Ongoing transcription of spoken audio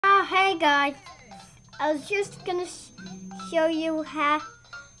Hey guys, I was just gonna show you how,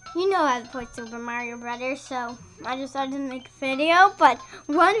 you know how to play Super Mario Brothers, so I decided to make a video. But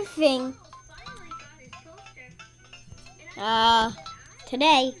one thing,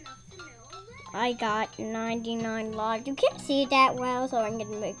 today I got 99 lives. You can't see it that well, so I'm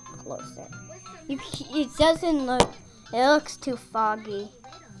gonna make it closer. It doesn't look, it looks too foggy.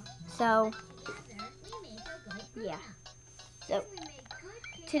 So, yeah. So,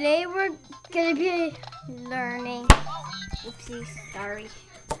 today we're gonna be learning. Oopsie, sorry.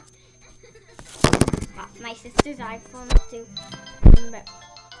 My sister's iPhone is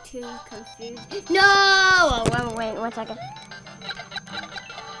too confused. No! Oh, wait, 1 second.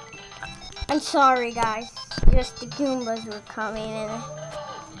 I'm sorry, guys. Just the Goombas were coming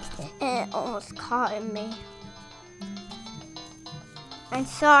and it almost caught me. I'm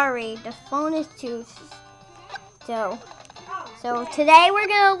sorry, the phone is too so. So today we're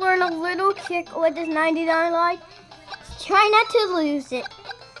gonna learn a little trick with this 99 life. Try not to lose it.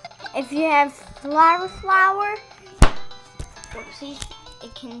 If you have flower, whoopsie,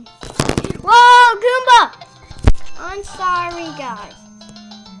 it can. Whoa, Goomba! I'm sorry, guys.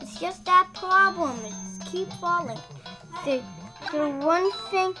 It's just that problem. It's keep falling. So one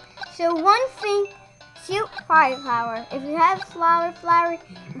thing, shoot flower. If you have flower,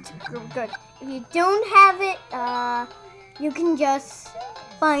 it's good. If you don't have it, you can just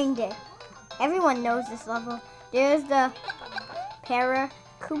find it. Everyone knows this level. There's the Koopa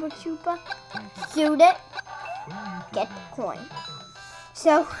Troopa. Shoot it, get the coin.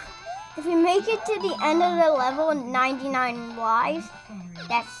 So, if you make it to the end of the level 99 lives,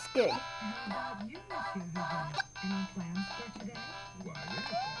 that's good.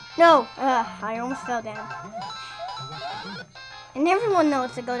 No, I almost fell down. And everyone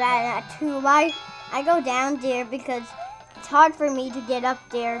knows to go down at 2 life. I go down there because it's hard for me to get up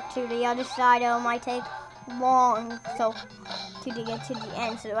there to the other side. It might take long to get to the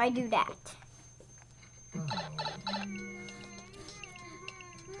end, so I do that.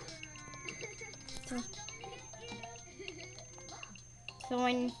 So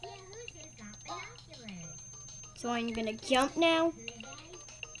I'm gonna jump now.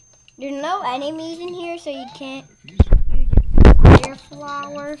 There's no enemies in here, so you can't use your fire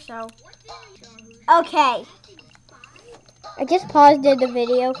flower, so. Okay. I just paused the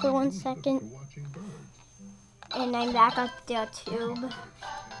video for 1 second. And I'm back up the tube.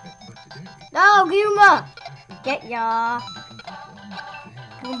 No, Goomba! Get ya.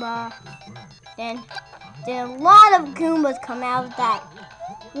 Goomba. Then a lot of Goombas come out of that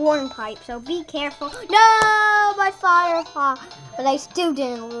warm pipe, so be careful. No, my fire fall. But I still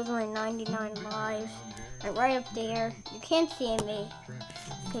didn't lose my 99 lives. I'm right up there. You can't see me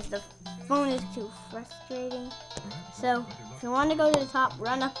because the phone is too frustrating. So if you want to go to the top,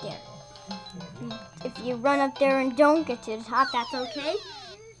 run up there. If you run up there and don't get to the top, that's okay.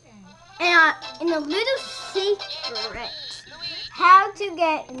 And in a little secret, how to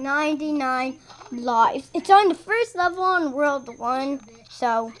get 99 lives. It's on the first level on World 1,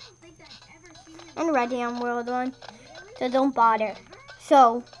 so, and ready on World 1, so don't bother.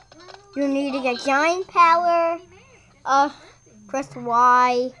 So, you need to get giant power, press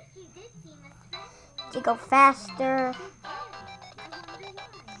Y to go faster.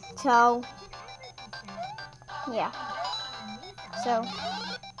 So, yeah. So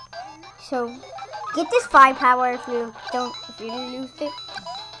get this 5 power if you lose it.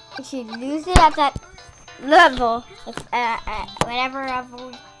 If you lose it at that level, at whatever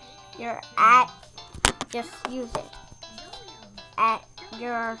level you're at, just use it at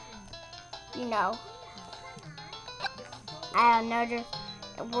your, at another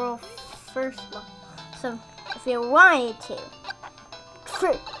world first level. So if you wanted to,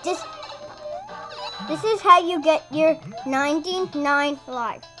 this is how you get your 99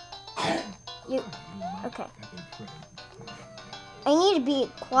 lives. Okay. I need to be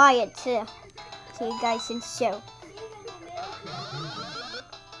quiet so you guys can show.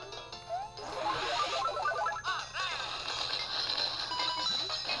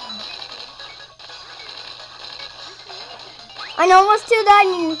 I'm almost to the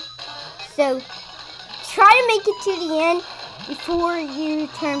end, so try to make it to the end before you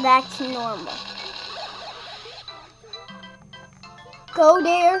turn back to normal. Go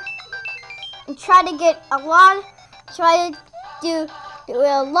there and try to get a lot. Try to do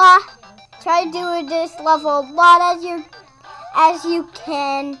a lot. Try to do this level a lot as you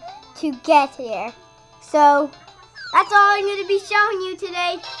can to get there. So that's all I'm going to be showing you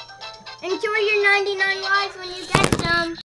today. Enjoy your 99 lives when you get